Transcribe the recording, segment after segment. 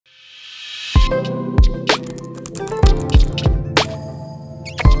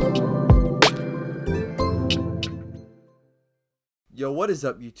Yo, what is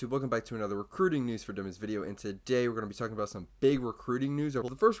up, YouTube? Welcome back to another Recruiting News for Dummies video, and today we're going to be talking about some big recruiting news. Well,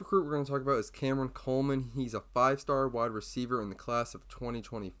 the first recruit we're going to talk about is Cameron Coleman. He's a 5-star wide receiver in the class of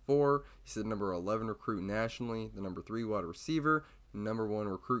 2024. He's the number 11 recruit nationally, the number 3 wide receiver, number 1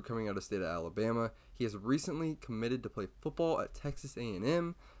 recruit coming out of the state of Alabama. He has recently committed to play football at Texas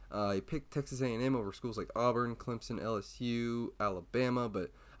A&M. He picked Texas A&M over schools like Auburn, Clemson, LSU, Alabama,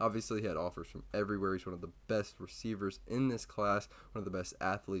 but obviously he had offers from everywhere. He's one of the best receivers in this class, one of the best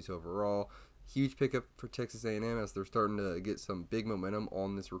athletes overall. Huge pickup for Texas A&M as they're starting to get some big momentum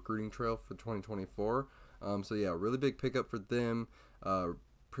on this recruiting trail for 2024. So yeah, really big pickup for them.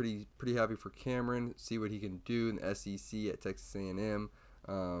 Pretty happy for Cameron. See what he can do in the SEC at Texas A&M.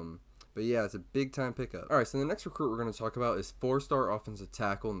 But yeah, it's a big-time pickup. All right, so the next recruit we're going to talk about is 4-star offensive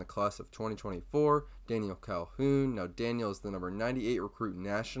tackle in the class of 2024, Daniel Calhoun. Now, Daniel is the number 98 recruit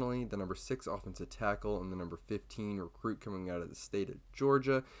nationally, the number 6 offensive tackle, and the number 15 recruit coming out of the state of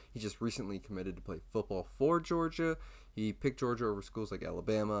Georgia. He just recently committed to play football for Georgia. He picked Georgia over schools like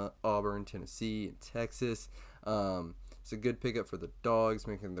Alabama, Auburn, Tennessee, and Texas. It's a good pickup for the Dogs,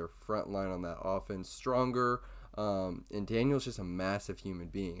 making their front line on that offense stronger. And Daniel's just a massive human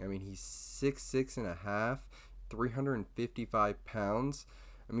being. I mean, he's 6'6" and a half, 355 pounds.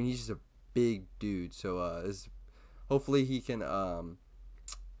 I mean, he's just a big dude. So hopefully he can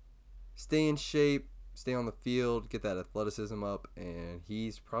stay in shape, stay on the field, get that athleticism up, and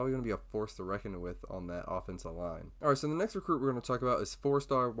he's probably going to be a force to reckon with on that offensive line. All right, so the next recruit we're going to talk about is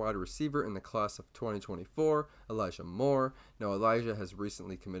 4-star wide receiver in the class of 2024, Elijah Moore. Now, Elijah has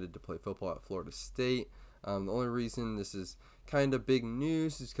recently committed to play football at Florida State. The only reason this is kind of big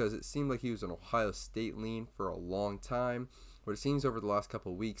news is because it seemed like he was an Ohio State lean for a long time, but it seems over the last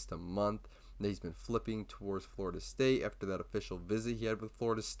couple of weeks to month that he's been flipping towards Florida State after that official visit he had with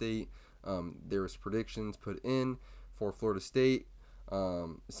Florida State. There was predictions put in for Florida State.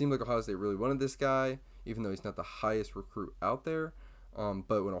 It seemed like Ohio State really wanted this guy, even though he's not the highest recruit out there.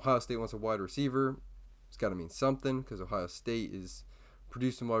 But when Ohio State wants a wide receiver, it's got to mean something because Ohio State is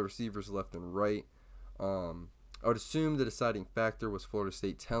producing wide receivers left and right. I would assume the deciding factor was Florida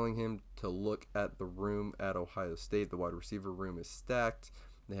State telling him to look at the room at Ohio State. The wide receiver room is stacked.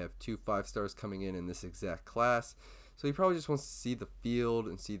 They have 2 5-stars coming in this exact class. So he probably just wants to see the field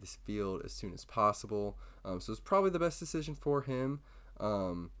and see this field as soon as possible. So it's probably the best decision for him.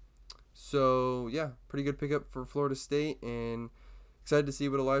 So yeah, pretty good pickup for Florida State, and excited to see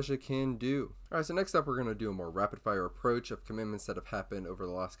what Elijah can do. All right, so next up we're going to do a more rapid-fire approach of commitments that have happened over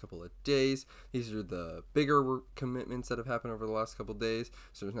the last couple of days. These are the bigger commitments that have happened over the last couple of days,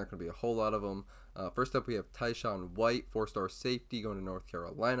 so there's not going to be a whole lot of them. First up, we have Tyshawn White, 4-star safety going to North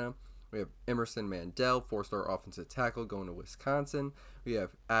Carolina. We have Emerson Mandel, 4-star offensive tackle going to Wisconsin. We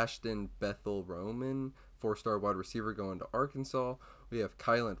have Ashton Bethel Roman, 4-star wide receiver going to Arkansas. We have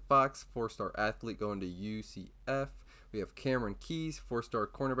Kylan Fox, 4-star athlete going to UCF. We have Cameron Keys, 4-star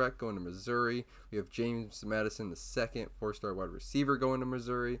cornerback going to Missouri. We have James Madison II, 4-star wide receiver going to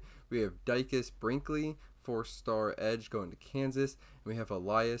Missouri. We have Dykus Brinkley, 4-star edge going to Kansas. And we have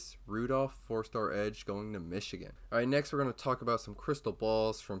Elias Rudolph, 4-star edge going to Michigan. All right, next we're going to talk about some crystal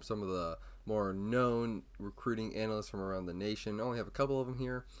balls from some of the more known recruiting analysts from around the nation. I only have a couple of them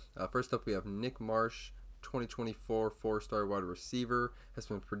here. First up, we have Nick Marsh, 2024 4-star wide receiver, has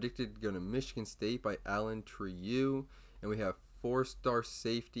been predicted to go to Michigan State by Alan Trieu. And we have 4-star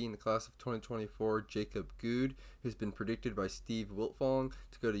safety in the class of 2024, Jacob Good, who's been predicted by Steve Wiltfong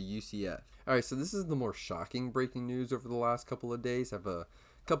to go to UCF. All right, so this is the more shocking breaking news over the last couple of days. I have a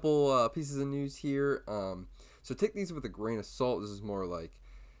couple pieces of news here. So take these with a grain of salt. This is more like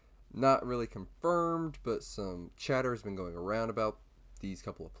not really confirmed, but some chatter has been going around about these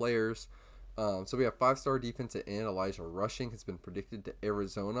couple of players. So we have 5-star defensive end Elijah Rushing has been predicted to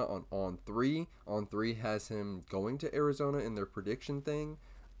Arizona on On3. On3 has him going to Arizona in their prediction thing.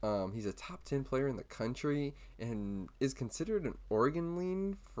 He's a top 10 player in the country and is considered an Oregon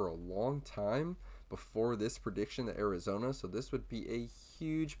lean for a long time before this prediction to Arizona. So this would be a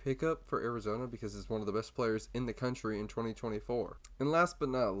huge pickup for Arizona because it's one of the best players in the country in 2024. And last but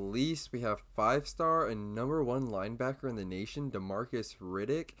not least, we have 5-star and number 1 linebacker in the nation, Demarcus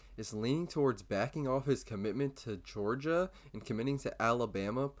Riddick, is leaning towards backing off his commitment to Georgia and committing to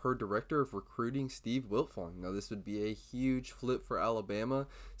Alabama per director of recruiting Steve Wiltfong. Now this would be a huge flip for Alabama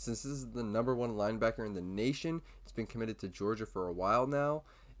since this is the number 1 linebacker in the nation. He's been committed to Georgia for a while now.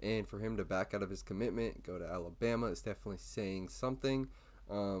 And for him to back out of his commitment, go to Alabama, is definitely saying something.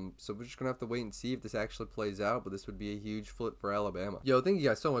 So we're just going to have to wait and see if this actually plays out, but this would be a huge flip for Alabama. Yo, thank you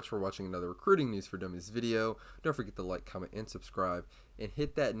guys so much for watching another Recruiting News for Dummies video. Don't forget to like, comment, and subscribe. And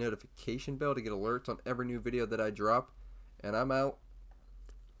hit that notification bell to get alerts on every new video that I drop. And I'm out.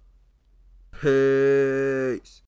 Peace.